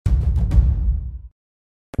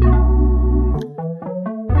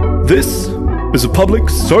This is a public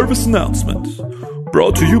service announcement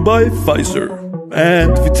brought to you by Pfizer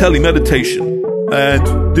and Vitelli Meditation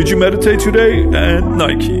and Did You Meditate Today and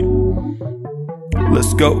Nike.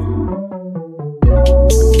 Let's go.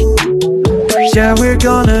 Yeah, we're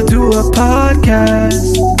gonna do a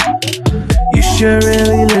podcast. You should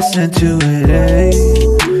really listen to it, eh?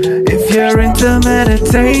 If you're into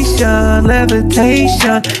meditation,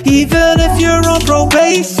 levitation, even if you're on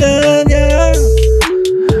probation, yeah.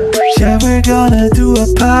 Yeah, we're gonna do a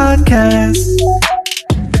podcast.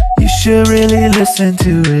 You should really listen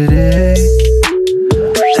to it, eh?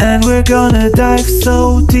 And we're gonna dive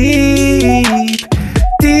so deep,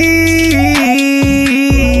 deep.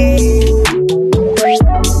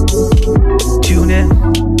 Tune in,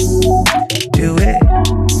 do it,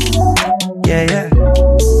 yeah, yeah.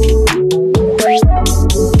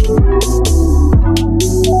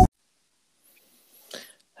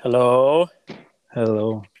 Hello.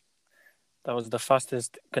 Hello. That was the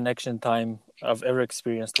fastest connection time I've ever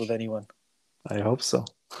experienced with anyone. I hope so.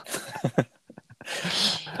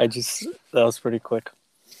 That was pretty quick.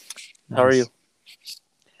 How are you?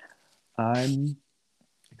 I'm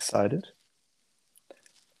excited.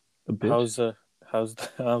 A bit. How's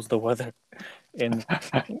the weather in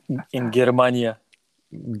Germania?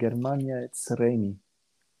 In Germania, it's rainy.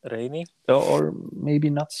 Rainy? Or maybe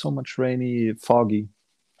not so much rainy, foggy.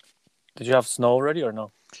 Did you have snow already or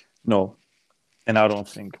no? No. And I don't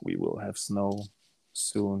think we will have snow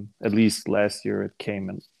soon. At least last year it came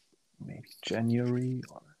in maybe January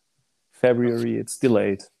or February. It's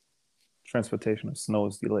delayed. Transportation of snow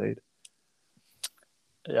is delayed.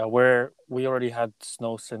 Yeah, we already had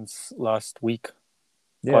snow since last week.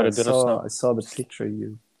 Yeah, Quite a bit of snow. I saw the picture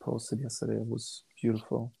you posted yesterday. It was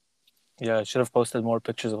beautiful. Yeah, I should have posted more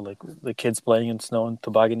pictures of like the kids playing in snow and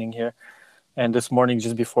tobogganing here. And this morning,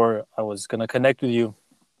 just before I was gonna connect with you,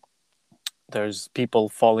 there's people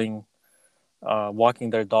falling, walking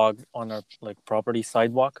their dog on our like property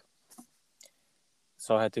sidewalk.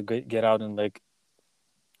 So I had to get out and like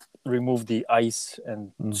remove the ice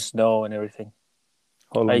and snow and everything.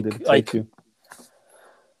 How long did it take you?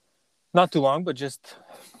 Not too long, but just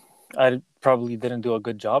I probably didn't do a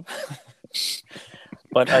good job.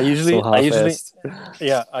 But I usually,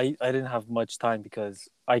 yeah, I didn't have much time because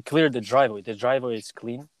I cleared the driveway. The driveway is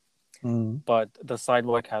clean, but the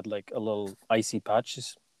sidewalk had like a little icy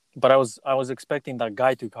patches. But I was expecting that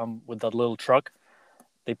guy to come with that little truck.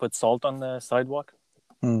 They put salt on the sidewalk,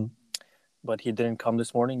 but he didn't come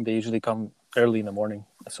this morning. They usually come early in the morning,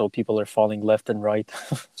 so people are falling left and right.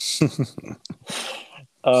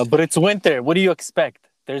 But it's winter. What do you expect?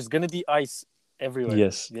 There's gonna be ice everywhere.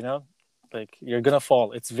 Yes, you know. Like you're gonna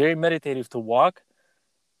fall. It's very meditative to walk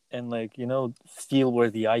and like, you know, feel where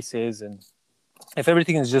the ice is. And if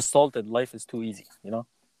everything is just salted, life is too easy, you know?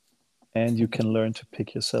 And you can learn to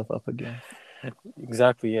pick yourself up again.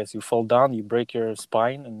 Exactly, yes. You fall down, you break your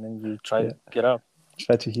spine, and then you try to get up.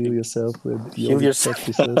 Try to heal yourself with heal yourself.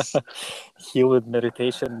 Practices. Heal with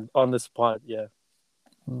meditation on the spot, yeah.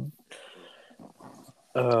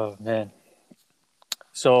 Oh, man.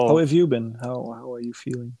 So how have you been? How are you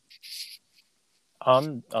feeling?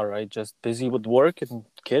 I'm all right. Just busy with work and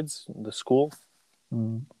kids, and the school.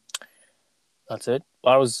 That's it.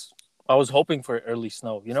 I was hoping for early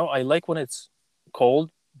snow. You know, I like when it's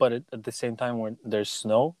cold, but at the same time when there's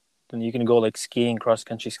snow, then you can go like skiing, cross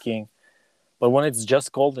country skiing. But when it's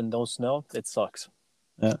just cold and no snow, it sucks.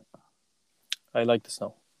 Yeah. I like the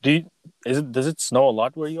snow. Does it snow a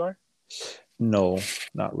lot where you are? No,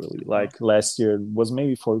 not really. Like last year it was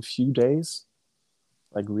maybe for a few days.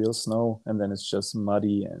 Like real snow, and then it's just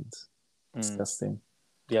muddy and disgusting.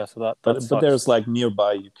 Yeah, so that but there's like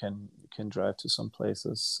nearby you can drive to some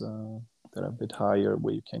places that are a bit higher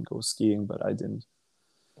where you can go skiing, but I didn't.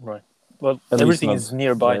 Right. Well, everything is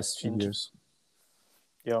nearby. Last few years.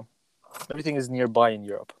 Yeah, everything is nearby in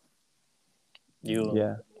Europe. You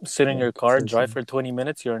sit in your car, drive for 20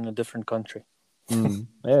 minutes, you're in a different country.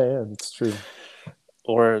 Yeah, that's true.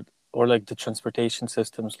 Or like the transportation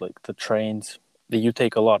systems, like the trains. You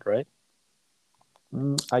take a lot, right?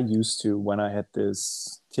 I used to when I had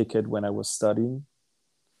this ticket when I was studying.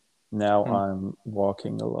 Now I'm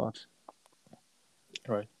walking a lot.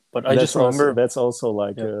 Right. But I just remember... That's also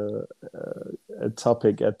like a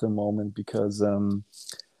topic at the moment because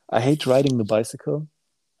I hate riding the bicycle.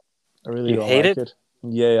 I really don't like it.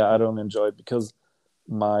 Yeah, I don't enjoy it because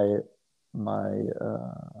my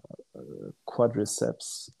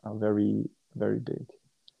quadriceps are very, very big.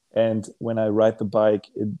 And when I ride the bike,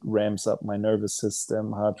 it ramps up my nervous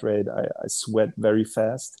system, heart rate. I sweat very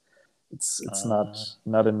fast. It's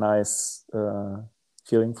not a nice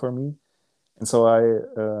feeling for me. And so I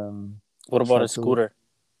What about a scooter?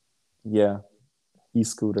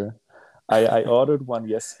 E-scooter. I ordered one.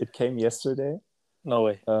 Yes, it came yesterday. No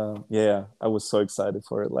way. Yeah, I was so excited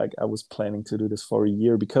for it. Like I was planning to do this for a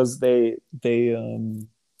year because they've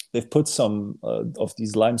put some of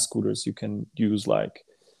these Lime scooters you can use like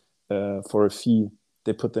for a fee.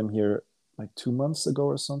 They put them here like 2 months ago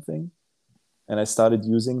or something, and I started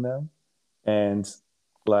using them. And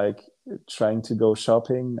like trying to go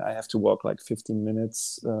shopping, I have to walk like 15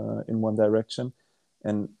 minutes in one direction,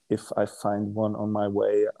 and if I find one on my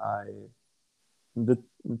way, the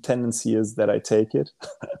tendency is that I take it.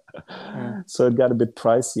 So it got a bit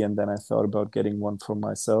pricey, and then I thought about getting one for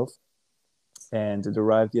myself. And it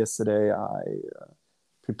arrived yesterday. I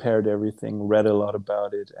prepared everything, read a lot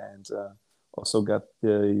about it, and also got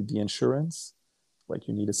the insurance. Like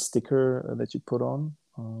you need a sticker that you put on.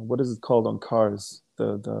 What is it called on cars?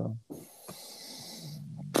 The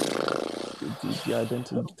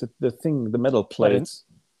identity, the thing, the metal plate.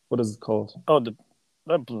 What is it called? Oh, the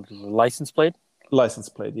license plate. License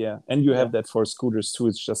plate, yeah. And you have that for scooters too.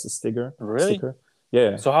 It's just a sticker. Really? Sticker.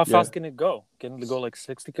 Yeah. So how fast can it go? Can it go like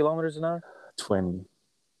 60 kilometers an hour? 20.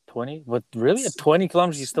 20? But really, at 20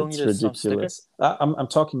 kilometers, you still need some sticker? I'm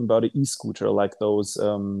talking about an e-scooter, like those,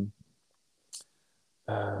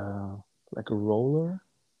 like a roller.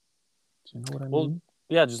 Do you know what I mean?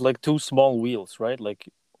 Yeah, just like two small wheels, right? Like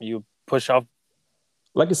you push up.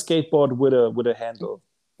 Like a skateboard with a handle.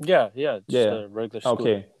 Yeah, just a regular scooter.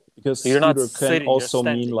 Okay. Because so you're not scooter sitting, can also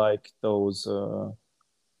you're mean like those where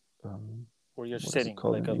you're what sitting, is it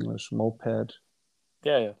called like in English? Moped.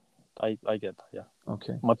 Yeah. I get that, yeah.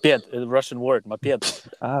 Okay. Moped, a Russian word, moped.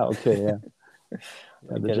 Okay, yeah.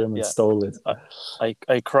 The Germans stole it.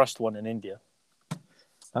 I crushed one in India.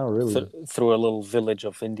 Oh, really? Through a little village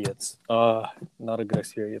of Indians. Not a good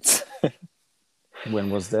experience. When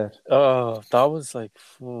was that? That was like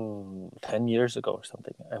 10 years ago or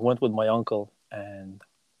something. I went with my uncle, and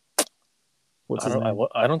What's his name?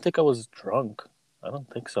 I don't think I was drunk. I don't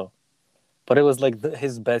think so. But it was like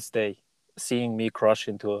his best day, seeing me crush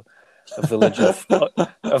into a village of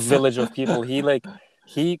a village of people.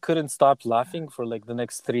 He couldn't stop laughing for like the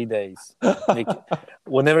next 3 days. Like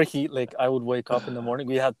whenever I would wake up in the morning.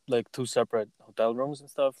 We had like 2 separate hotel rooms and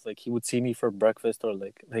stuff. Like he would see me for breakfast, or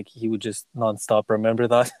like he would just nonstop remember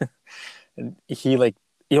that. And he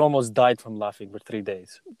almost died from laughing for 3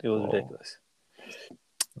 days. It was ridiculous.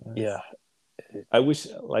 Nice. Yeah. I wish,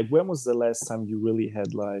 like, when was the last time you really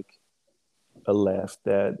had like a laugh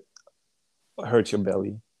that hurt your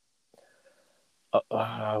belly?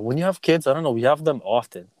 When you have kids, I don't know. We have them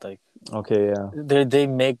often. Like, okay, yeah. They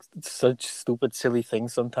make such stupid, silly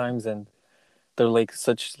things sometimes, and they're like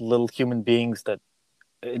such little human beings that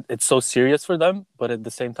it's so serious for them, but at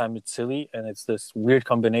the same time it's silly, and it's this weird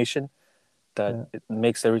combination that it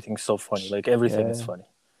makes everything so funny. Like everything is funny.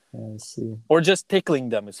 Yeah, I see. Or just tickling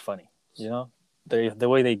them is funny. You know, the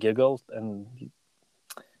way they giggle, and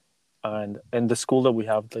the school that we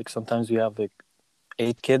have, like sometimes we have like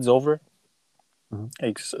 8 kids over. Mm-hmm.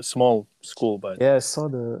 It's a small school, but I saw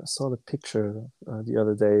the picture the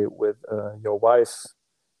other day with your wife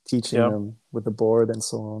teaching them with the board and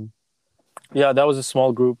so on. Yeah, that was a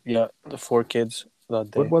small group. Yeah, the 4 kids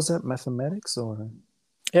that day. What was that? Mathematics or?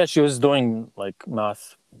 Yeah, she was doing like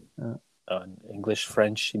math, English,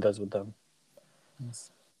 French. She does with them.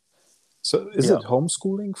 Yes. So is it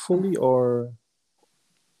homeschooling fully, or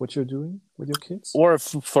what you're doing with your kids? Or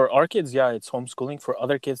for our kids, it's homeschooling. For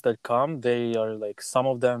other kids that come, they are like, some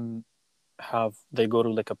of them they go to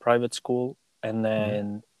like a private school, and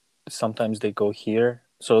then sometimes they go here.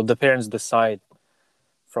 So the parents decide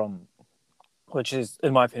which is,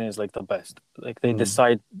 in my opinion, is like the best. Like they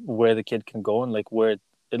decide where the kid can go, and like where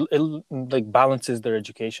it like balances their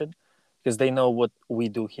education, because they know what we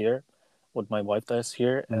do here, what my wife does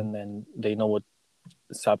here, and then they know what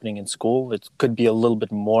is happening in school. It could be a little bit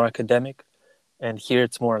more academic, and here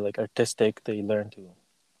it's more like artistic. They learn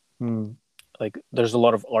to like, there's a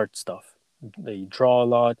lot of art stuff. They draw a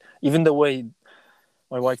lot. Even the way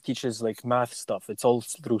my wife teaches like math stuff, it's all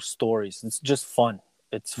through stories. It's just fun.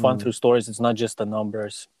 It's fun through stories. It's not just the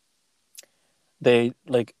numbers. They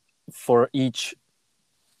like, for each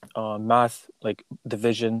math like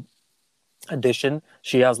division, addition,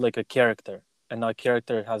 she has like a character, and that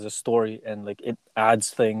character has a story, and like it adds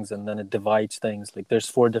things, and then it divides things. Like there's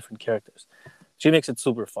 4 different characters. She makes it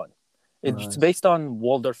super fun. It's based on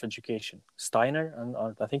Waldorf education. Steiner, and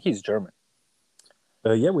I think he's German.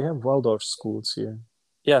 We have Waldorf schools here.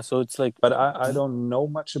 Yeah, so it's like... But I don't know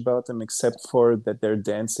much about them, except for that they're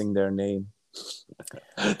dancing their name.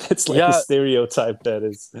 That's like a stereotype that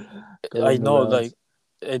is... I know, around. Like,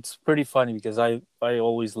 it's pretty funny because I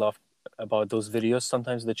always laugh about those videos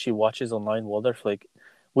sometimes that she watches online. Waldorf, like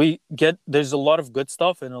there's a lot of good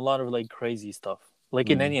stuff and a lot of like crazy stuff, like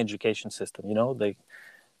in any education system, you know, like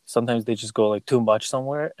sometimes they just go like too much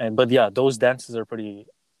somewhere. But yeah, those dances are pretty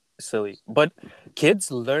silly. But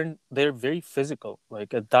kids learn, they're very physical,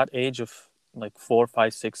 like at that age of like 4,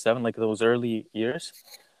 5, 6, 7, like those early years,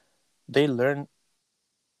 they learn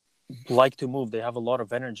like to move. They have a lot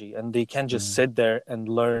of energy and they can't just sit there and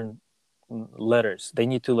learn letters. They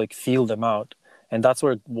need to like feel them out, and that's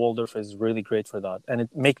where Waldorf is really great for that. And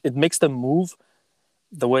it makes them move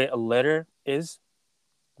the way a letter is,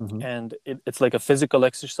 and it's like a physical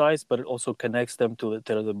exercise, but it also connects them to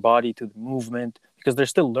the body, to the movement, because they're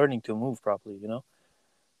still learning to move properly, you know.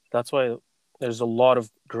 That's why there's a lot of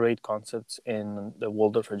great concepts in the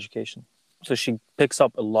Waldorf education. So she picks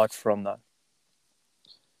up a lot from that,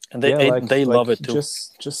 and they love it too.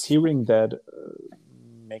 Just hearing that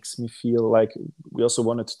makes me feel like we also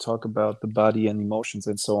wanted to talk about the body and emotions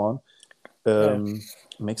and so on.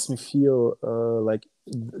 Makes me feel like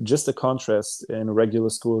just a contrast in regular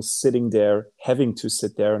school, sitting there, having to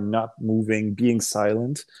sit there, not moving, being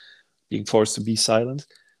silent, being forced to be silent.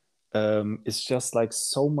 It's just like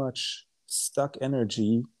so much stuck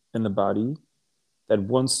energy in the body that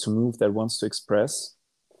wants to move, that wants to express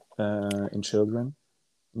in children.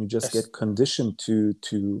 You just get conditioned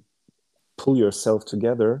to pull yourself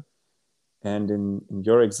together. And in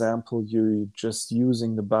your example, you're just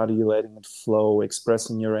using the body, letting it flow,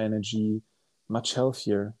 expressing your energy, much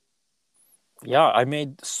healthier. Yeah, I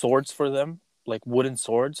made swords for them, like wooden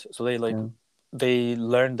swords. So they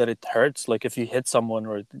learn that it hurts. Like if you hit someone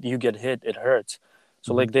or you get hit, it hurts.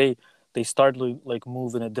 So like they start like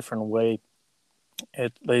move in a different way.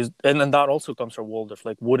 And then that also comes from Waldorf,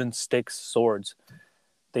 like wooden sticks, swords.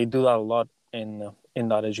 They do that a lot in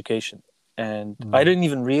that education. And I didn't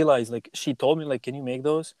even realize, like she told me, like, can you make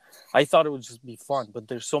those? I thought it would just be fun, but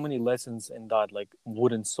there's so many lessons in that, like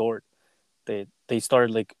wooden sword. They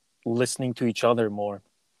started like listening to each other more,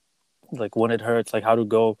 like when it hurts, like how to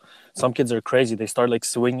go. Some kids are crazy. They start like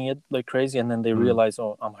swinging it like crazy, and then they realize,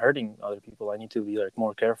 oh, I'm hurting other people. I need to be like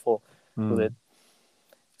more careful with it.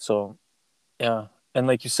 So yeah, and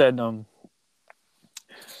like you said,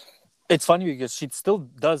 it's funny because she still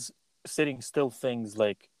does sitting still things.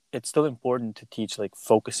 Like it's still important to teach like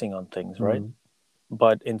focusing on things, right?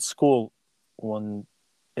 But in school, when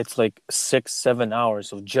it's like 6, 7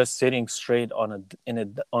 hours of just sitting straight on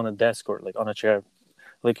a desk or like on a chair,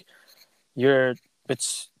 like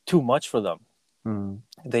it's too much for them.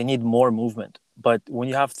 They need more movement. But when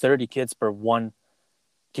you have 30 kids per one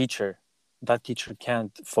teacher, that teacher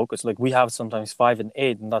can't focus. Like we have sometimes 5 and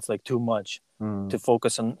 8, and that's like too much to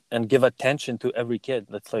focus on and give attention to every kid.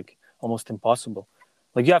 That's like almost impossible.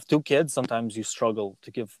 Like you have 2 kids, sometimes you struggle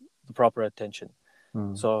to give the proper attention.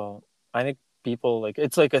 So I think people, like,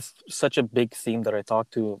 it's like such a big theme that I talk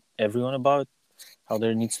to everyone about, how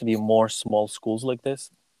there needs to be more small schools like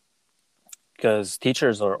this, because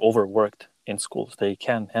teachers are overworked in schools. They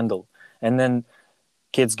can't handle. And then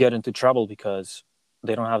kids get into trouble because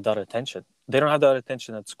they don't have that attention. They don't have that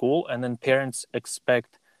attention at school, and then parents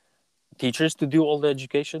expect teachers to do all the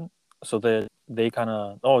education, so that they kind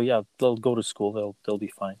of, oh yeah, they'll go to school, they'll be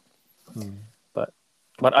fine. But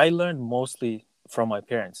I learned mostly from my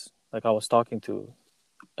parents. Like I was talking to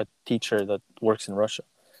a teacher that works in Russia.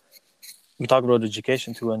 We talk about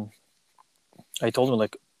education too, and I told him,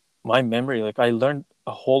 like, my memory, like I learned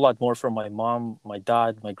a whole lot more from my mom, my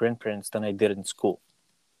dad, my grandparents than I did in school.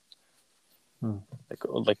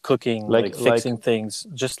 Like cooking, like fixing things,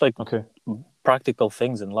 just like practical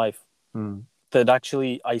things in life that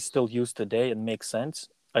actually I still use today and make sense.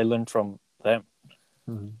 I learned from them.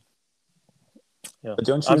 Yeah. But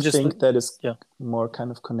don't you think that is more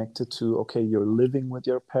kind of connected to, okay, you're living with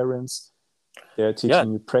your parents, they're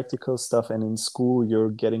teaching you practical stuff, and in school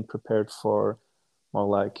you're getting prepared for more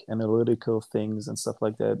like analytical things and stuff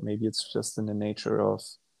like that? Maybe it's just in the nature of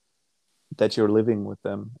that you're living with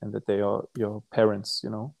them and that they are your parents, you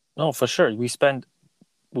know? No, for sure. We spend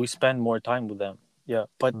more time with them. Yeah.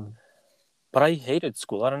 But I hated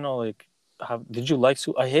school. I don't know, like, did you like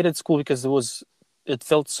school? I hated school because it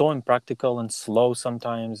felt so impractical and slow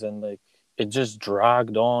sometimes, and like it just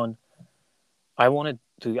dragged on. I wanted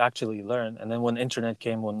to actually learn, and then when internet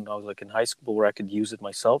came, when I was like in high school where I could use it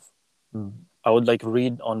myself, I would like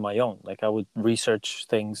read on my own. Like I would research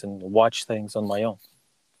things and watch things on my own.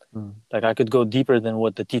 Like I could go deeper than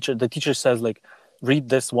what the teacher says, like read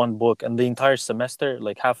this one book, and the entire semester,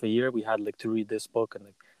 like half a year, we had like to read this book, and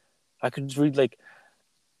like I could read like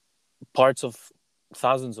parts of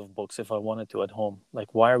thousands of books if I wanted to at home.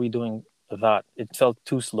 Like, why are we doing that. It felt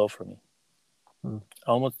too slow for me. Mm.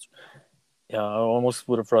 I almost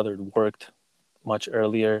would have rather worked much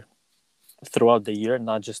earlier throughout the year,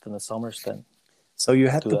 not just in the summers. Then. So you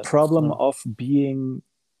had Do the that. problem of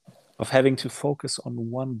having to focus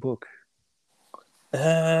on one book.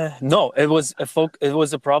 No, it was it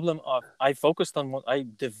was a problem of I focused on what I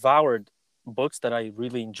devoured books that I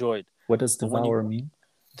really enjoyed. What does But when you devour mean?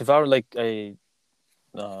 devour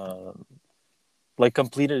uh, like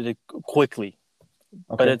completed it quickly,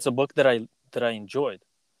 but Okay. it's a book that I enjoyed.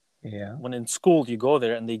 Yeah. When in school you go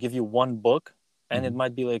there and they give you one book, and it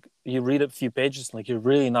might be like you read a few pages, like you're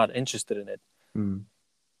really not interested in it, Mm.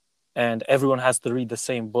 and everyone has to read the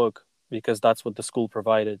same book because that's what the school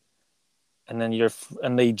provided, and then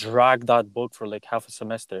and they drag that book for like half a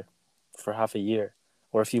semester, for half a year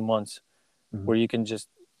or a few months, where you can just,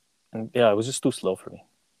 and yeah, it was just too slow for me.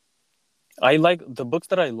 I like the books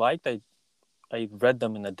that I liked. I read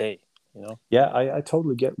them in a day. You know. Yeah, I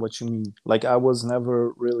totally get what you mean. Like, I was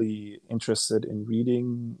never really interested in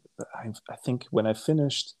reading. I think when I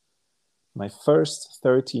finished my first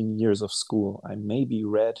 13 years of school, I maybe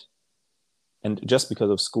read, and just because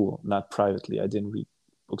of school, not privately. I didn't read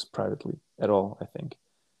books privately at all, I think.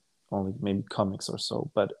 Only maybe comics or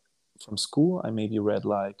so. But from school, I maybe read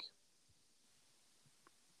like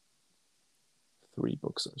 3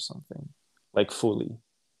 books or something, like fully.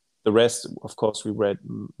 The rest, of course, we read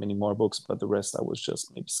many more books, but the rest I was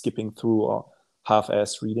just maybe skipping through or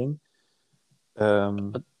half-ass reading.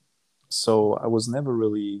 So I was never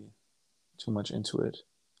really too much into it.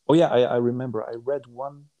 Oh yeah, I remember I read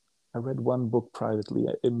one book privately.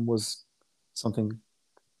 It was something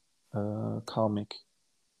comic,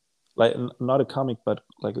 like not a comic, but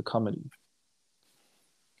like a comedy.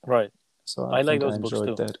 Right. So I I like think I those books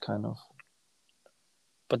enjoyed too. that kind of.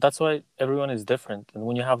 But that's why everyone is different. And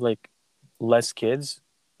when you have like less kids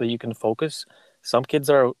that you can focus, some kids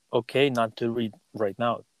are okay not to read right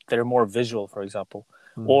now. They're more visual, for example.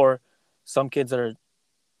 Mm. Or some kids are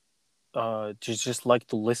just like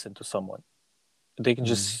to listen to someone. They can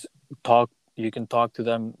Mm. just talk. You can talk to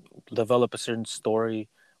them, develop a certain story,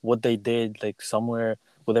 what they did, like somewhere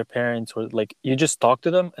with their parents, or like you just talk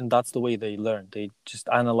to them, and that's the way they learn. They just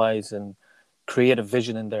analyze and create a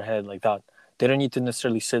vision in their head like that. They don't need to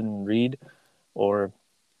necessarily sit and read or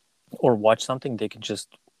watch something. They can just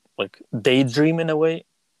like daydream in a way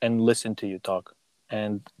and listen to you talk,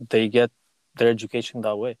 and they get their education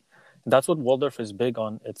that way. That's what Waldorf is big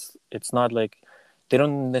on. It's not like they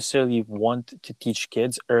don't necessarily want to teach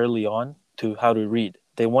kids early on to how to read.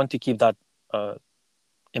 They want to keep that uh,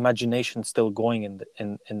 imagination still going in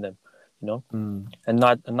them, you know, Mm. and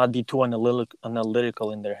not be too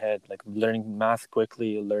analytical in their head, like learning math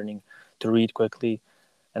quickly, learning to read quickly,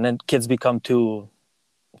 and then kids become too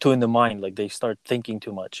in the mind, like they start thinking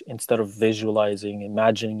too much instead of visualizing,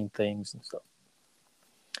 imagining things and stuff.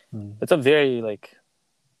 Mm. It's a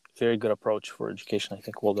very good approach for education, I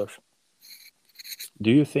think, Waldorf.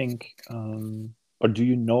 Do you think, or do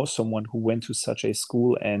you know someone who went to such a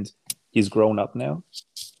school and he's grown up now?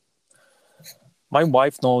 My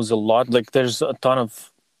wife knows a lot. Like, there's a ton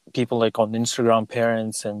of people like on Instagram,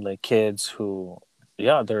 parents and like kids who,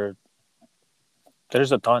 yeah,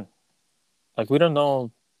 there's a ton. Like, we don't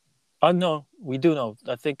know. No, we do know.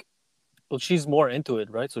 I think, well, she's more into it,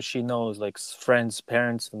 right? So she knows like friends,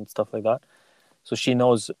 parents, and stuff like that. So she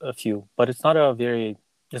knows a few, but it's not a very,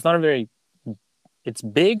 it's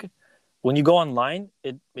big. When you go online,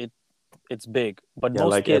 it's big. But Yeah,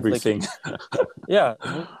 most like kids, like, everything. yeah,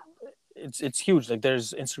 it's huge. Like,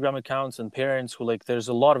 there's Instagram accounts and parents who, like, there's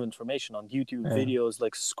a lot of information on YouTube Yeah. videos,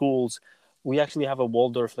 like schools. We actually have a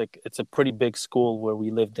Waldorf, like it's a pretty big school where we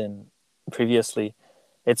lived in previously.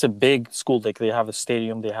 It's a big school. Like, they have a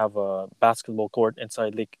stadium, they have a basketball court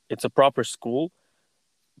inside. Like, it's a proper school,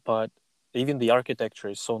 but even the architecture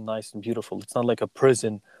is so nice and beautiful. It's not like a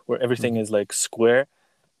prison where everything Mm. is like square.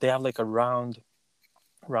 They have like a round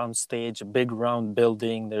stage, a big round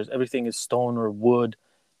building. There's everything is stone or wood,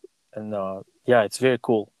 and yeah, it's very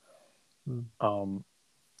cool. Mm. Um,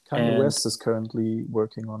 Kanye and West is currently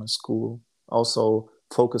working on a school, also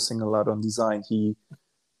focusing a lot on design. He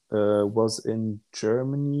was in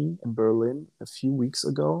Germany, in Berlin, a few weeks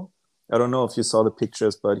ago. I don't know if you saw the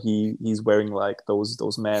pictures, but he's wearing like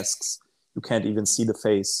those masks. You can't even see the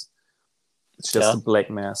face. It's just yeah, a black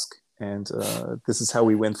mask. And this is how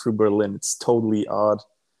we went through Berlin. It's totally odd.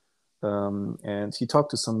 And he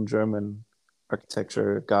talked to some German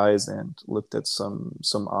architecture guys and looked at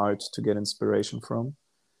some art to get inspiration from.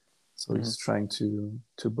 So he's trying to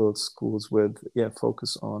build schools with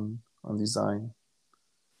focus on design.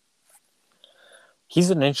 he's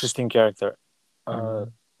an interesting character.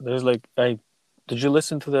 Mm. There's like did you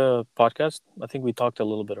listen to the podcast? I think we talked a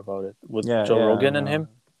little bit about it with Joe Rogan and him.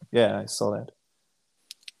 Yeah, I saw that.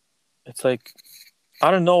 It's like I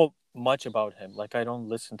don't know much about him. Like I don't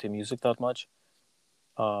listen to music that much.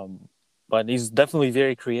 But he's definitely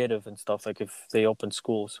very creative and stuff. Like if they open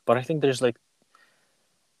schools, but I think there's like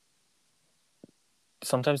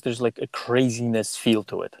sometimes there's like a craziness feel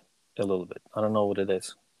to it a little bit. I don't know what it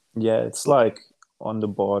is. Yeah, it's like on the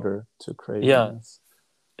border to craziness.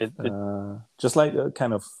 Yeah, just like a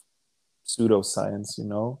kind of pseudoscience, you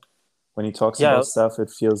know. When he talks about stuff, it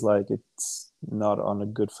feels like it's not on a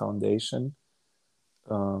good foundation.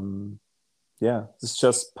 Yeah, it's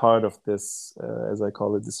just part of this, as I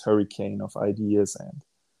call it, this hurricane of ideas. And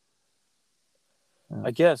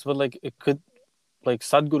I guess, but like it could, like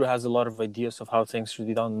Sadhguru has a lot of ideas of how things should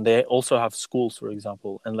be done. They also have schools, for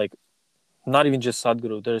example, and like not even just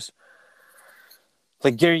Sadhguru. There's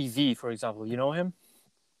like Gary Vee, for example. You know him?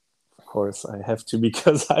 Of course, I have to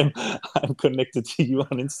because I'm connected to you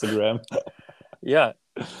on Instagram. Yeah,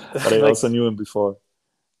 but I also knew him before.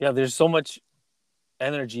 Yeah, there's so much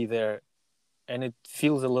energy there, and it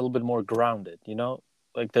feels a little bit more grounded. You know,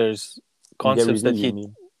 like there's concepts that he.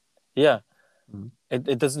 Yeah, mm-hmm.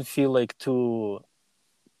 It doesn't feel like too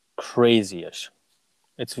crazy-ish.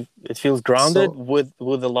 It feels grounded with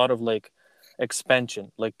a lot of like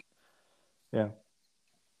expansion. Like, yeah.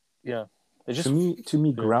 It just, to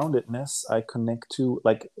me, groundedness I connect to,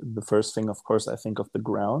 like, the first thing, of course, I think of the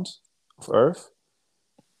ground of Earth.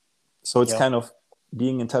 So it's kind of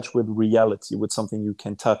being in touch with reality, with something you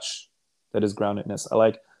can touch. That is groundedness. I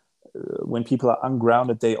like when people are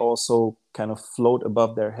ungrounded, they also kind of float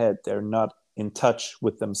above their head. They're not in touch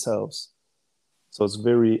with themselves. So it's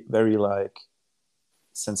very, very like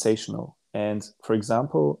sensational. And for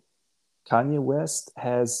example, Kanye West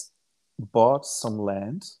has bought some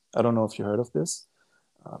land. I don't know if you heard of this.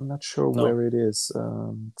 I'm not sure where it is.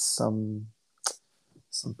 Some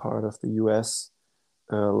part of the US,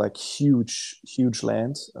 like huge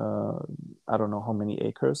land. I don't know how many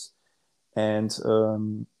acres. And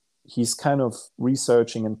he's kind of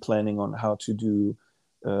researching and planning on how to do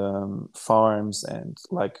farms and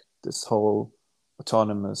like this whole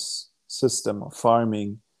autonomous system of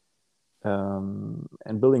farming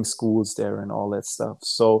and building schools there and all that stuff.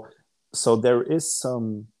 So there is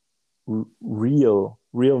some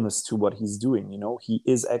realness to what he's doing. You know, he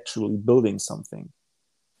is actually building something.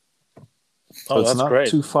 So it's not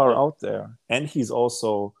too far out there. And he's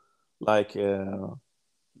also like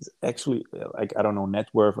he's actually like, I don't know, net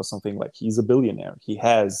worth or something. Like he's a billionaire. He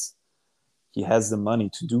has the money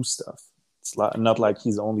to do stuff. It's not like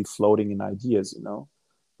he's only floating in ideas, you know,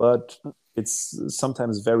 but it's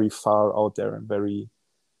sometimes very far out there and very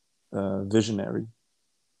visionary.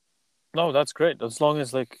 No, that's great. As long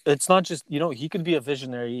as like it's not just, you know, he could be a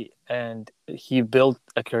visionary and he built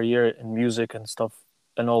a career in music and stuff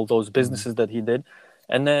and all those businesses that he did.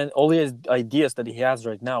 And then all his ideas that he has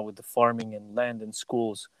right now with the farming and land and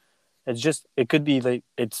schools, it could be like,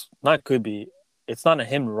 it's not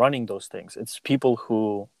him running those things. It's people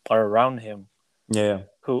who are around him. Yeah.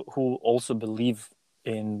 Who also believe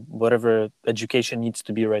in whatever education needs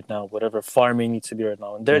to be right now, whatever farming needs to be right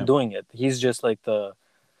now. And they're doing it. He's just like the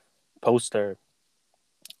poster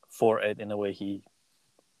for it in a way. He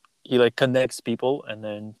like connects people and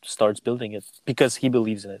then starts building it because he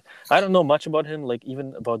believes in it. I don't know much about him, like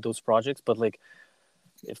even about those projects, but like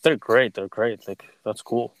if they're great, they're great. Like that's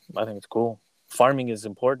cool. I think it's cool. Farming is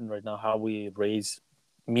important right now. How we raise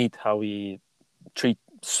meat, how we treat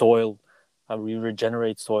soil, how we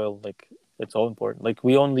regenerate soil. Like it's all important. Like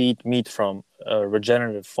we only eat meat from a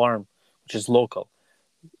regenerative farm, which is local.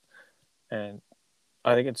 And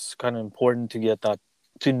I think it's kind of important to get that,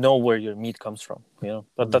 to know where your meat comes from, you know,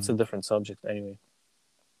 but that's a different subject anyway.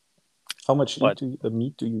 How much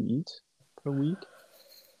meat do you eat per week?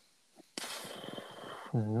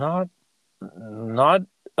 Not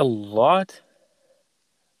a lot.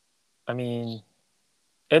 I mean,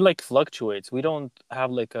 it like fluctuates. We don't have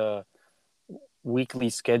like a weekly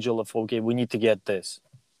schedule of, okay, we need to get this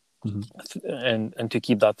and to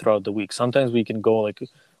keep that throughout the week. Sometimes we can go like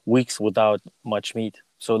weeks without much meat.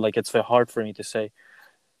 So like it's very hard for me to say.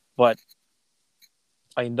 But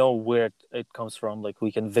I know where it comes from. Like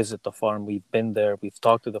we can visit the farm. We've been there. We've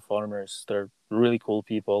talked to the farmers. They're really cool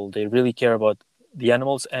people. They really care about the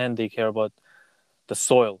animals and they care about the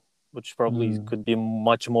soil, which probably could be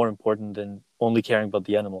much more important than only caring about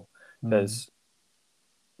the animal. Because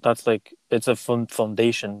that's like, it's a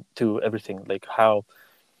foundation to everything. Like how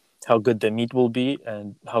good the meat will be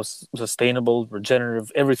and how sustainable,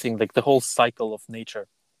 regenerative, everything, like the whole cycle of nature.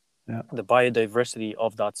 Yeah. The biodiversity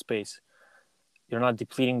of that space you're not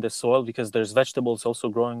depleting the soil, because there's vegetables also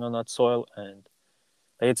growing on that soil, and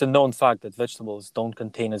it's a known fact that vegetables don't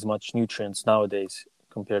contain as much nutrients nowadays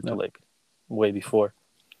compared to like way before.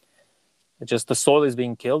 It's just the soil is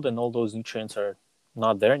being killed, and all those nutrients are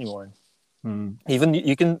not there anymore. Even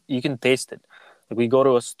you can taste it. Like, we go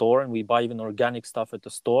to a store and we buy even organic stuff at the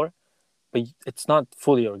store, but it's not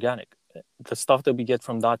fully organic. The stuff that we get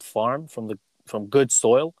from that farm, from good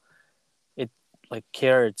soil, it, like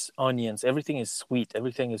carrots, onions, everything is sweet.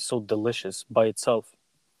 Everything is so delicious by itself.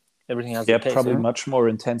 Everything has a taste. Probably much more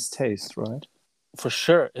intense taste, right? For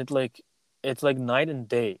sure. It's like night and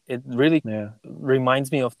day. It really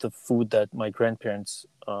reminds me of the food that my grandparents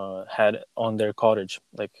had on their cottage.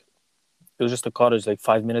 Like, it was just a cottage like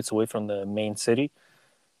 5 minutes away from the main city,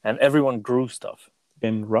 and everyone grew stuff.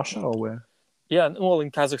 In Russia or where? Yeah, well, in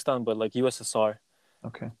Kazakhstan, but like USSR.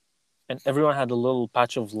 Okay. And everyone had a little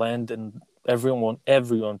patch of land, and everyone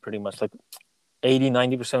pretty much, like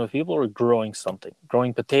 80-90% of people were growing something.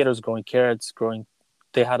 Growing potatoes, growing carrots,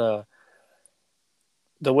 they had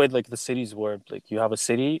the way like the cities were, like you have a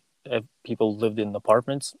city, people lived in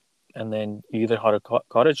apartments, and then you either had a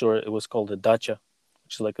cottage or it was called a dacha,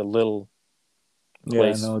 which is like a little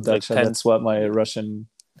place. Yeah, I know dacha. Like that's what my Russian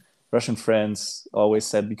friends always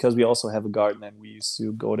said, because we also have a garden and we used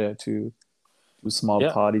to go there to do small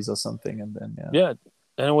parties or something, and then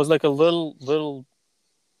and it was like a little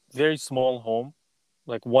very small home,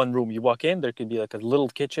 like one room. You walk in, there could be like a little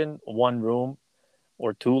kitchen, one room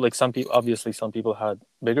or two. Like some people had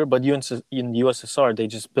bigger, but in USSR they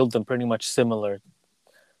just built them pretty much similar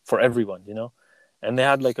for everyone, and they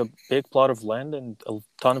had like a big plot of land, and a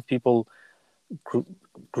ton of people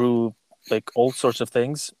grew like all sorts of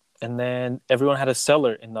things. And then everyone had a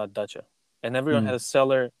cellar in that dacha, and everyone had a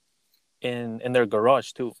cellar in their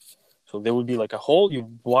garage too. So there would be like a hole,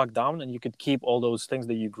 you walk down, and you could keep all those things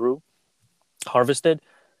that you grew, harvested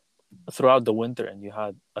throughout the winter, and you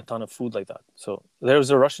had a ton of food like that. So there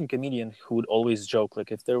was a Russian comedian who would always joke,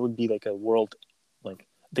 like, if there would be like a world, like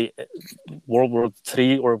the World War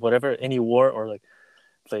III or whatever, any war, or like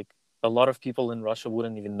a lot of people in Russia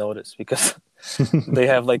wouldn't even notice, because they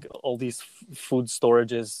have like all these food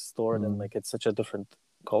storages stored, and like it's such a different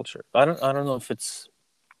culture. I don't know if it's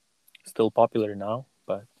still popular now,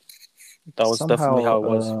 but that was definitely how it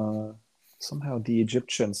was. Somehow the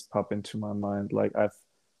Egyptians pop into my mind. Like I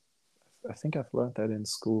think I've learned that in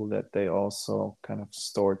school, that they also kind of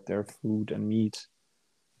stored their food and meat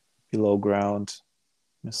below ground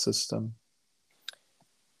in a system.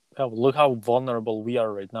 Yeah, look how vulnerable we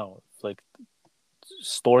are right now. Like,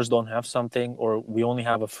 stores don't have something, or we only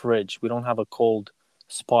have a fridge. We don't have a cold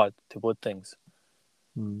spot to put things.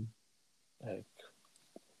 Like,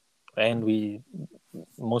 and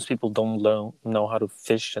most people don't know how to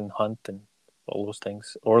fish and hunt and all those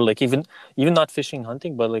things, or like even not fishing,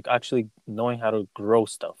 hunting, but like actually knowing how to grow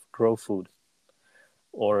stuff, grow food,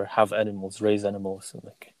 or have animals, raise animals, and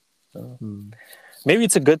like maybe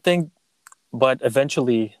it's a good thing, but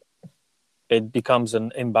eventually it becomes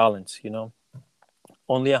an imbalance.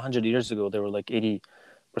 Only 100 years ago there were like 80%.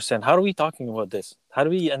 How are we talking about this? How do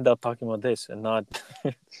we end up talking about this and not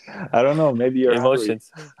I don't know, maybe you're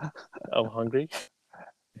emotions hungry. I'm hungry.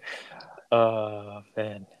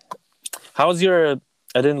 Man, how's your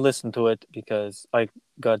I didn't listen to it because I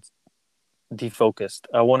got defocused.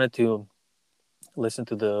 I wanted to listen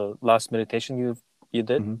to the last meditation you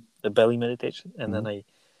did, the belly meditation, and then I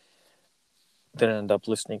didn't end up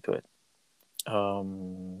listening to it.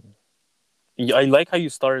 I like how you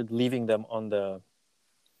started leaving them on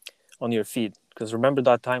your feed, because remember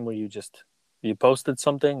that time where you posted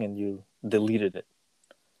something and you deleted it,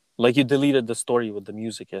 like you deleted the story with the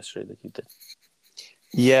music yesterday that you did.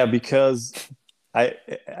 Yeah, because I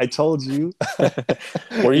told you.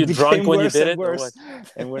 Were you drunk when you did it? Or what?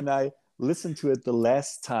 And when I listened to it the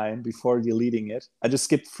last time before deleting it, I just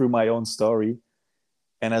skipped through my own story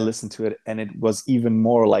and I listened to it, and it was even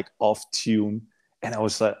more like off tune. And I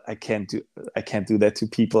was like, I can't do that to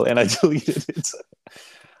people, and I deleted it.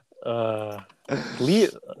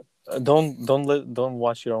 Don't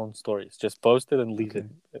watch your own stories. Just post it and leave it.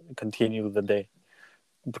 Continue the day.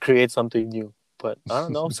 Create something new. But I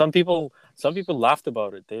don't know. Some people laughed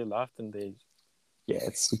about it. They laughed and they. Yeah,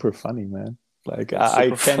 it's super funny, man. Like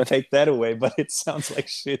I can't take that away, but it sounds like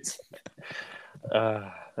shit.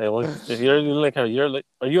 Are you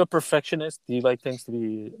a perfectionist? Do you like things to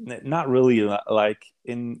be? Not really. Like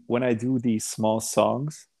when I do these small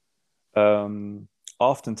songs,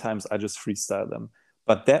 oftentimes I just freestyle them.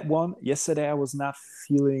 But that one yesterday, I was not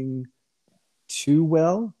feeling too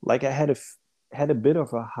well. Like I had a bit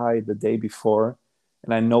of a high the day before,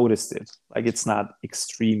 and I noticed it. Like it's not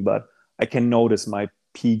extreme, but I can notice my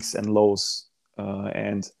peaks and lows,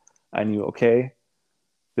 and I knew, okay,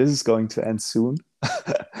 this is going to end soon.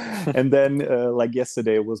 And then like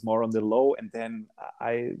yesterday it was more on the low, and then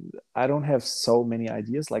I don't have so many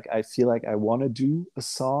ideas. Like I feel like I want to do a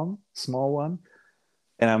song, small one,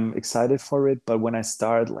 and I'm excited for it, but when I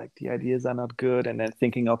start, like the ideas are not good, and then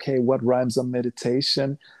thinking, okay, what rhymes on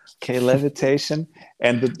meditation? Okay, levitation.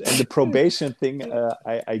 And the probation thing,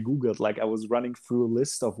 I googled, like I was running through a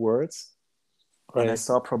list of words, and I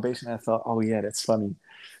saw probation, and I thought, oh yeah, that's funny.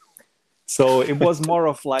 So it was more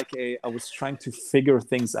of like I was trying to figure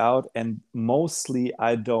things out, and mostly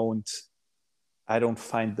I don't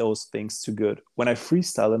find those things too good. When I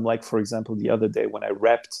freestyle them, like for example, the other day when I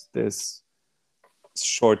rapped this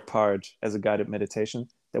short part as a guided meditation,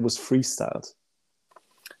 that was freestyled.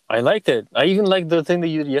 I liked it. I even liked the thing that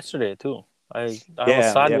you did yesterday too. I was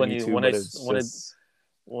sad when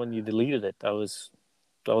you deleted it. That was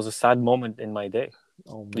a sad moment in my day.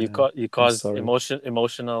 Oh, man. You caused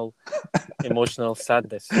emotional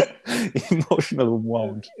sadness. Emotional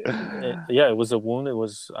wound. Yeah, it was a wound.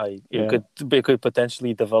 It could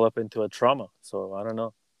potentially develop into a trauma. So I don't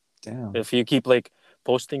know. Damn. If you keep like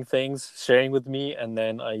posting things, sharing with me, and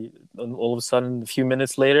then all of a sudden, a few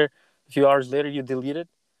hours later, you delete it,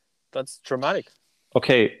 that's traumatic.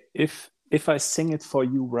 Okay, if I sing it for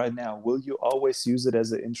you right now, will you always use it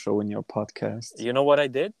as an intro in your podcast? You know what I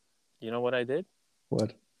did?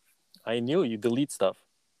 What? I knew you delete stuff.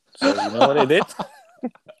 So you know what I did?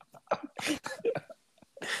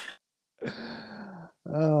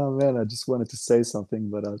 Oh man, I just wanted to say something,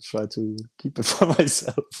 but I'll try to keep it for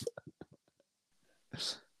myself.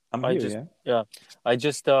 I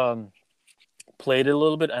just played it a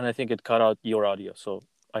little bit, and I think it cut out your audio. So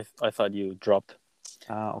I thought you dropped.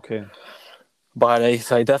 Okay. But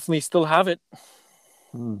I definitely still have it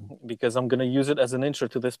because I'm gonna use it as an intro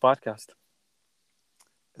to this podcast.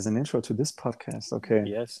 As an intro to this podcast, okay.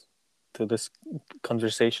 Yes, to this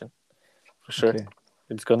conversation, for sure. Okay.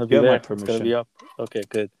 It's gonna be there. It's gonna be up. Okay,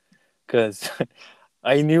 good. Because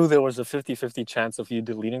I knew there was a 50-50 chance of you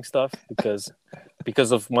deleting stuff because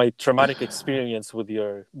of my traumatic experience with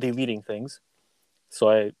your deleting things. So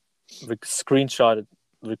I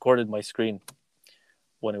recorded my screen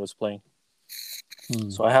when it was playing.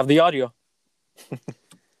 So I have the audio.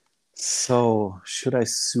 So should I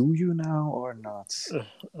sue you now or not?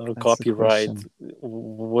 Copyright.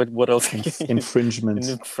 What else? Infringement.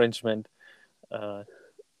 Infringement.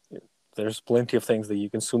 There's plenty of things that you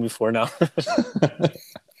can sue me for now.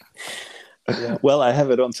 Yeah. Well, I have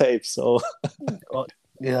it on tape, so.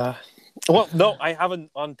 Yeah. Well, no, I haven't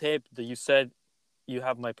on tape that you said you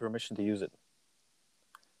have my permission to use it.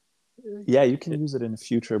 Yeah, you can use it in the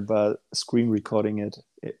future, but screen recording it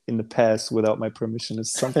in the past without my permission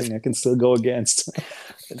is something I can still go against.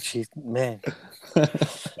 Jeez, man.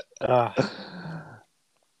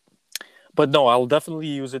 But no, I'll definitely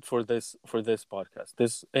use it for this podcast.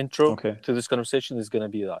 This intro to this conversation is going to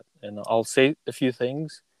be that. And I'll say a few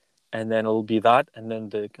things, and then it'll be that, and then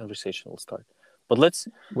the conversation will start. But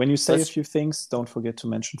when you say a few things, don't forget to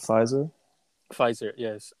mention Pfizer. Pfizer,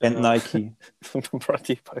 yes. And Nike. Brought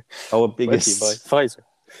to you by, our biggest by Pfizer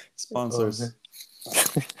sponsors.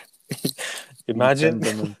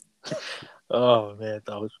 Imagine. Oh man,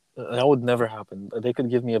 that would never happen. They could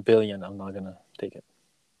give me $1 billion. I'm not gonna take it.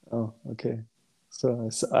 Oh, okay. So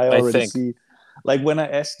I already see. Like when I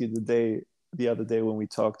asked you the other day when we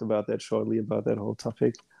talked about that shortly about that whole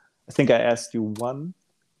topic, I think I asked you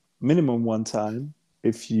minimum one time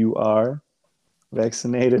if you are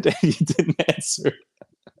vaccinated, and you didn't answer.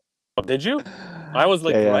 Oh, did you? I was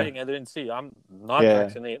writing. I didn't see. I'm not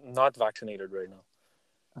vaccinated right now.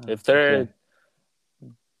 If they're,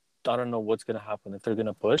 I don't know what's gonna happen. If they're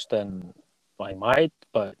gonna push, then I might.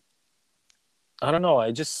 But I don't know.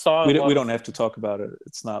 I just saw. We don't have to talk about it.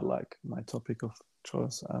 It's not like my topic of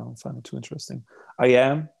choice. I don't find it too interesting. I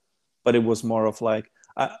am, but it was more of like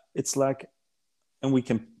it's like, and we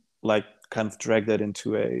can like kind of drag that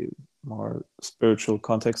into a more spiritual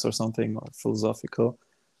context or something, or philosophical.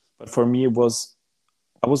 But for me, I was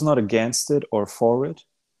not against it or for it.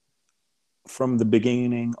 From the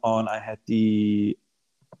beginning on, I had the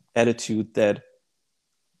attitude that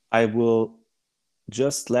I will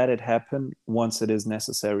just let it happen once it is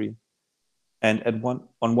necessary. And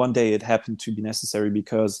on one day, it happened to be necessary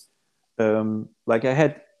because, like I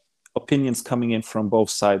had opinions coming in from both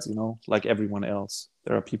sides, like everyone else.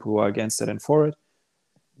 There are people who are against it and for it.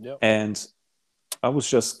 Yep. And I was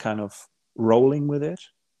just kind of rolling with it.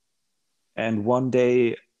 And one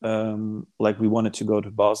day, like we wanted to go to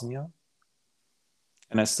Bosnia.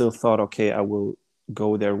 And I still thought, okay, I will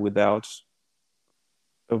go there without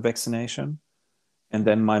a vaccination. And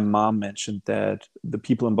then my mom mentioned that the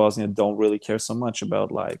people in Bosnia don't really care so much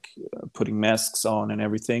about like putting masks on and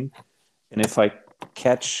everything. And if I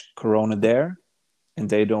catch corona there and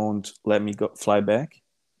they don't let me go fly back,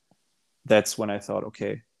 that's when I thought,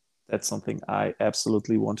 okay, that's something I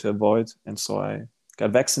absolutely want to avoid. And so I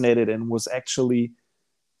got vaccinated and was actually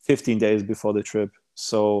 15 days before the trip.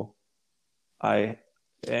 So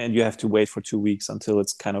and you have to wait for 2 weeks until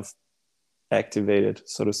it's kind of activated,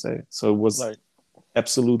 so to say. So it was Right.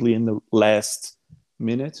 absolutely in the last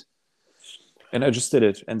minute. And I just did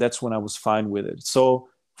it. And that's when I was fine with it. So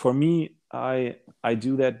for me, I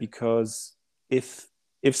do that because if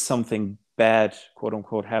something bad, quote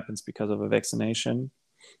unquote, happens because of a vaccination,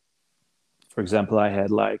 for example, I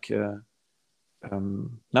had like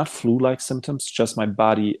not flu-like symptoms, just my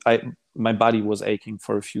body was aching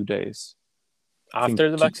for a few days.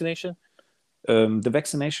 After the vaccination? The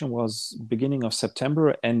vaccination was beginning of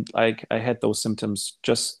September, and like I had those symptoms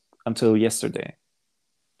just until yesterday.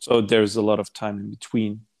 So there's a lot of time in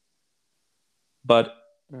between. But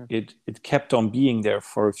it kept on being there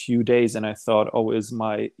for a few days, and I thought, oh, is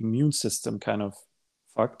my immune system kind of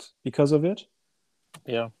fucked because of it?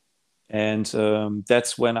 Yeah. And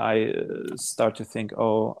that's when I start to think,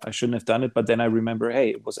 oh, I shouldn't have done it. But then I remember, hey,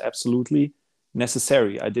 it was absolutely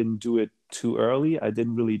necessary. I didn't do it too early. I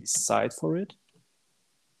didn't really decide for it.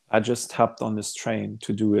 I just hopped on this train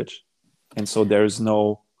to do it. And so there's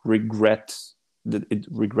no regret.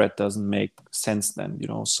 Regret doesn't make sense then, you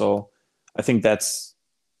know? So I think that's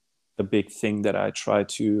a big thing that I try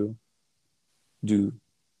to do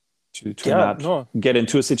to not get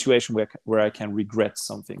into a situation where I can regret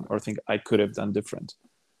something or think I could have done different.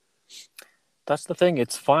 That's the thing.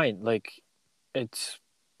 It's fine. Like, it's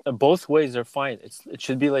both ways are fine. It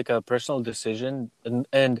should be like a personal decision,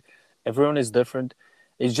 and everyone is different.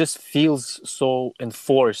 It just feels so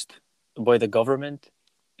enforced by the government,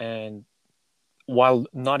 and while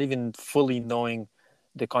not even fully knowing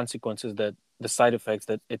the consequences, that the side effects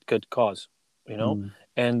that it could cause, you know.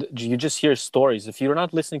 And you just hear stories. If you're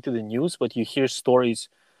not listening to the news, but you hear stories,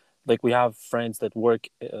 like we have friends that work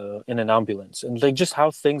in an ambulance, and like just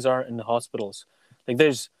how things are in the hospitals. Like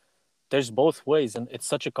there's both ways, and it's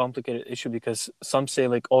such a complicated issue because some say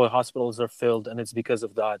like, oh, hospitals are filled and it's because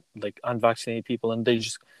of that, like unvaccinated people, and they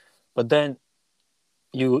just. But then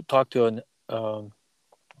you talk to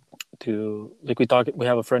we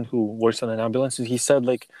have a friend who works on an ambulance, and he said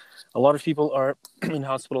like a lot of people are in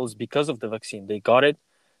hospitals because of the vaccine. They got it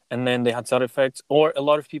and then they had side effects, or a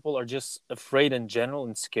lot of people are just afraid in general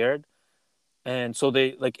and scared, and so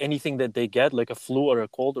they like anything that they get, like a flu or a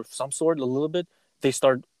cold or some sort, a little bit, they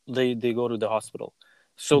go to the hospital.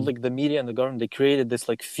 So like the media and the government, they created this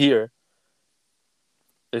like fear,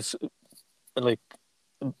 this like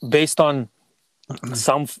based on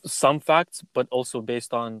some facts, but also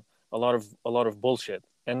based on a lot of bullshit.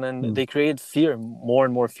 And then they create fear, more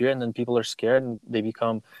and more fear, and then people are scared and they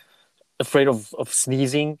become afraid of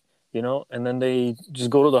sneezing, you know, and then they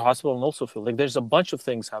just go to the hospital and also feel like there's a bunch of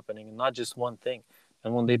things happening and not just one thing.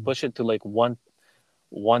 And when they push it to like one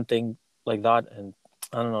thing like that, and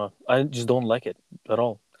I don't know, I just don't like it at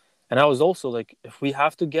all. And I was also like, if we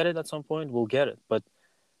have to get it at some point, we'll get it. But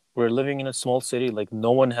we're living in a small city, like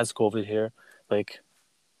no one has COVID here. Like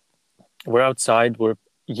we're outside, we're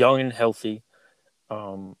young and healthy.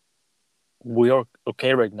 We are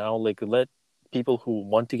okay right now. Like let people who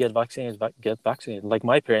want to get vaccinated get vaccinated. Like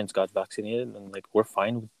my parents got vaccinated, and like we're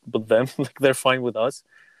fine with them. Like they're fine with us.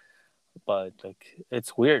 But like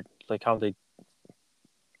it's weird, like how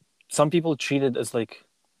some people treat it as like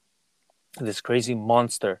this crazy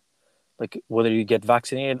monster, like whether you get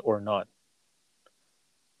vaccinated or not.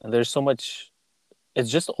 And there's so much. It's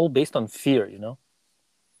just all based on fear, you know.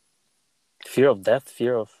 Fear of death,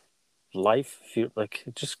 fear of life, fear, like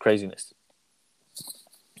it's just craziness.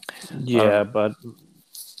 Yeah, but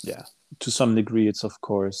yeah, to some degree, it's of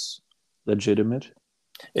course legitimate.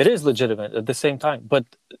 It is legitimate at the same time, but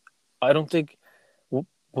I don't think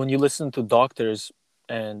when you listen to doctors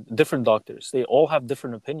and different doctors, they all have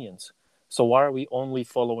different opinions. So why are we only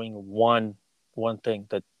following one thing,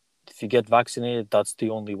 that if you get vaccinated, that's the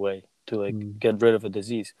only way to like get rid of a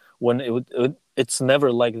disease? When it's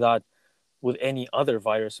never like that with any other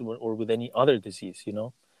virus or with any other disease, you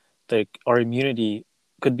know. Like our immunity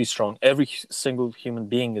could be strong. Every single human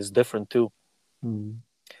being is different too.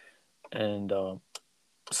 And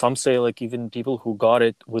some say like even people who got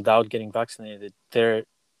it without getting vaccinated, their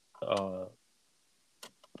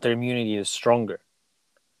immunity is stronger.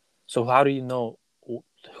 So how do you know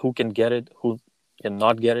who can get it, who can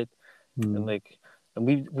not get it? And like, and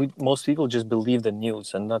we most people just believe the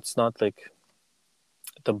news, and that's not like,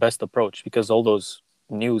 the best approach, because all those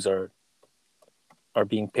news are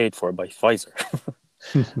being paid for by Pfizer.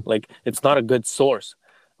 Like, it's not a good source.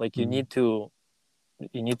 Like, you need to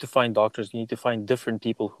find doctors, you need to find different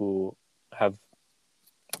people who have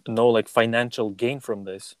no like financial gain from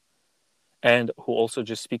this, and who also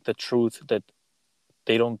just speak the truth that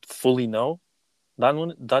they don't fully know.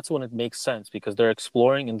 That's when it makes sense, because they're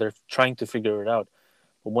exploring and they're trying to figure it out.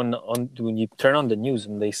 But when you turn on the news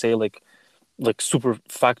and they say like super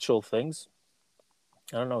factual things,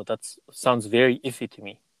 I don't know, that sounds very iffy to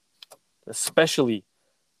me, especially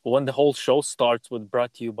when the whole show starts with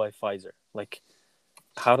 "brought to you by Pfizer." Like,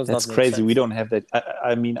 how does That's that make crazy. sense? We don't have that.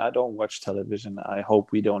 I mean, I don't watch television. I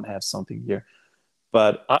hope we don't have something here.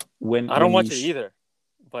 But I don't watch it either.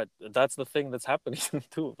 But that's the thing that's happening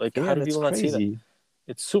too. Like, how do people not see that?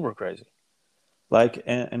 It's super crazy. Like,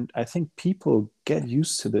 and I think people get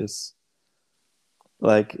used to this.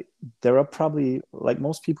 Like, there are probably, like,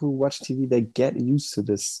 most people who watch TV, they get used to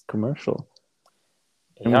this commercial.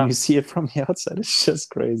 And when you see it from the outside, it's just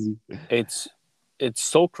crazy. It's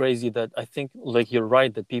so crazy that I think, like, you're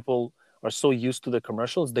right, that people are so used to the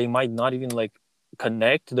commercials, they might not even like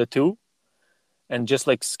connect the two, and just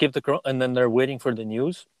like skip the commercial, and then they're waiting for the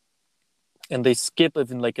news, and they skip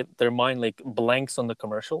even like their mind like blanks on the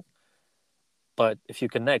commercial. But if you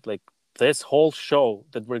connect, like, this whole show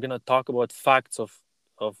that we're gonna talk about facts of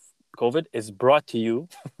COVID is brought to you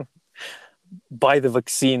by the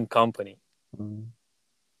vaccine company.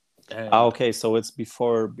 Okay, so it's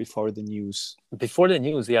before the news. Before the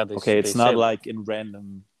news, yeah. It's not like in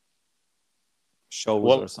random shows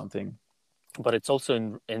or something. But it's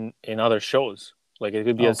also in other shows. Like, it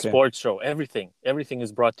could be a sports show. Everything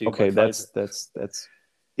is brought to you by Pfizer. That's.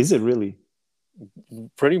 Is it really?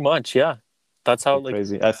 Pretty much, yeah. That's how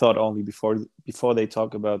crazy. I thought only before they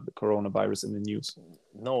talk about the coronavirus in the news.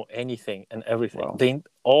 No, anything and everything. Wow.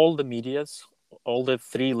 All the medias, all the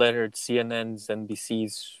three-lettered CNNs,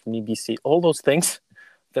 NBCs, BBC, all those things,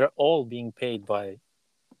 they're all being paid by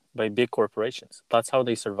big corporations. That's how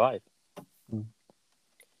they survive.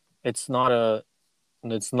 It's definitely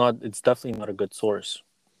not a good source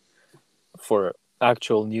for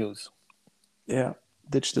actual news. Yeah,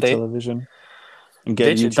 ditch the television and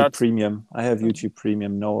get YouTube Premium. I have YouTube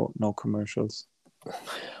Premium, no commercials.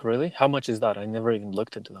 Really? How much is that? I never even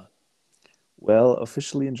looked into that. Well,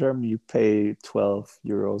 officially in Germany, you pay 12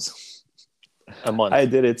 euros a month. I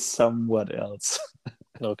did it somewhat else.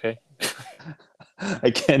 Okay.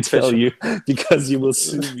 I can't tell you because you will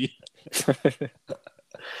sue me.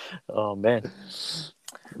 Oh, man.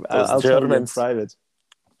 I'll tell you in private.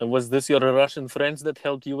 And was this your Russian friends that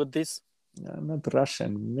helped you with this? Not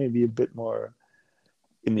Russian, maybe a bit more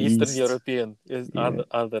in the Eastern East. European,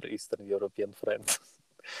 other Eastern European friends.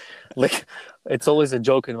 Like, it's always a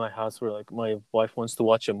joke in my house where, like, my wife wants to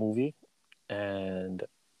watch a movie, and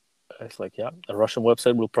it's like, yeah, a Russian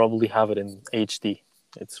website will probably have it in HD.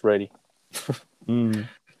 It's ready.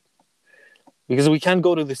 Because we can't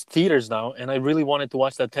go to these theaters now, and I really wanted to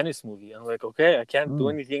watch that tennis movie. I'm like, okay, I can't do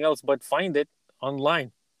anything else but find it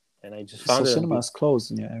online, and I just found it. So cinema's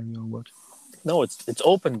closed in your area or what? No, it's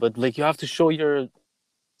open, but like, you have to show your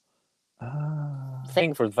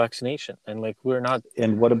thing for vaccination, and like, we're not.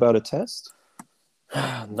 And what about a test?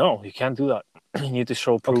 No, you can't do that. You need to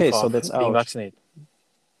show proof of being vaccinated.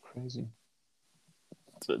 Crazy.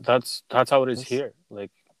 So that's how it is here.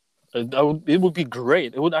 Like, it would be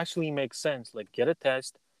great. It would actually make sense. Like, get a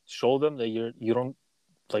test, show them that you don't,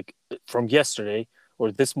 like, from yesterday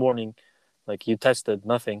or this morning, like, you tested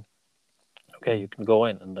nothing. Okay, you can go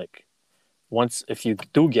in, and like, once if you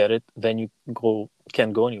do get it, then you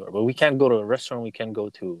can't go anywhere. But we can't go to a restaurant. We can't go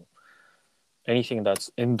to anything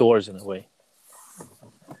that's indoors in a way.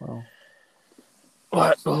 Wow.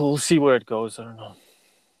 But we'll see where it goes. I don't know.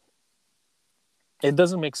 It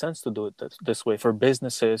doesn't make sense to do it this way for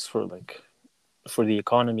businesses, for the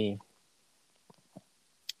economy.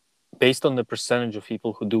 Based on the percentage of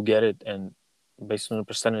people who do get it, and based on the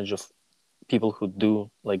percentage of people who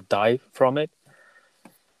do like die from it,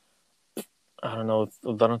 I don't know.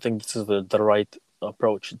 I don't think this is the right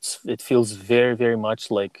approach. It feels very, very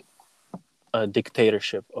much like a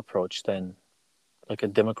dictatorship approach than like a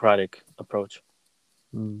democratic approach.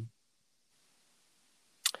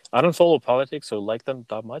 I don't follow politics or like them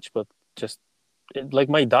that much, but just like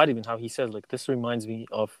my dad, even how he says, like, this reminds me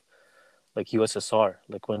of like USSR.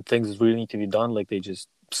 Like, when things really need to be done, like, they just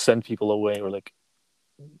send people away, or like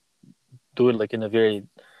do it like in a very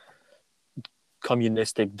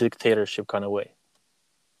communistic dictatorship kind of way.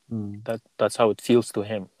 That's how it feels to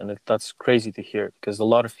him, and that's crazy to hear, because a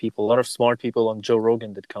lot of smart people on Joe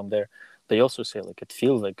Rogan that come there, they also say, like, it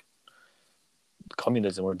feels like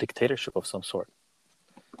communism or dictatorship of some sort.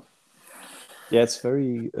 Yeah, it's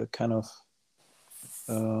very kind of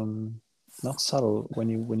not subtle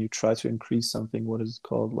when you try to increase something. What is it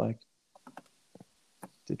called? Like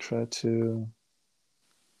they try to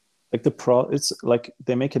like it's like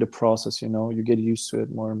they make it a process, you know, you get used to it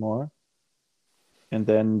more and more, and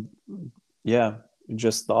then yeah,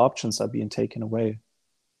 just the options are being taken away.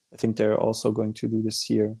 I think they're also going to do this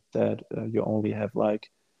here, that you only have like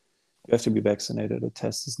you have to be vaccinated, a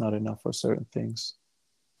test is not enough for certain things,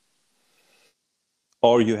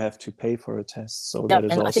 or you have to pay for a test, so that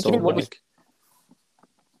is also like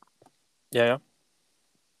yeah.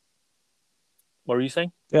 What were you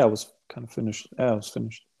saying? Yeah, I was kind of finished. Yeah, I was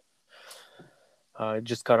finished. It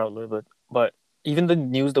just cut out a little bit. But even the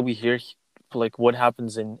news that we hear, like what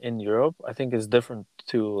happens in Europe, I think is different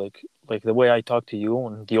too. Like the way I talk to you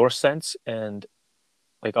and your sense, and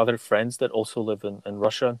like other friends that also live in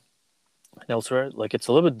Russia and elsewhere. Like it's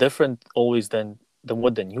a little bit different always than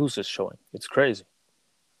what the news is showing. It's crazy.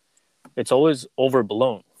 It's always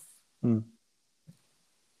overblown.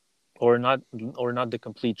 Or not the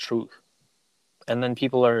complete truth. And then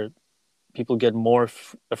people get more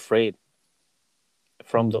afraid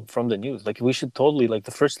from the news. Like we should totally, like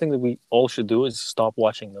the first thing that we all should do is stop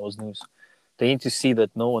watching those news. They need to see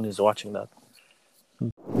that no one is watching that.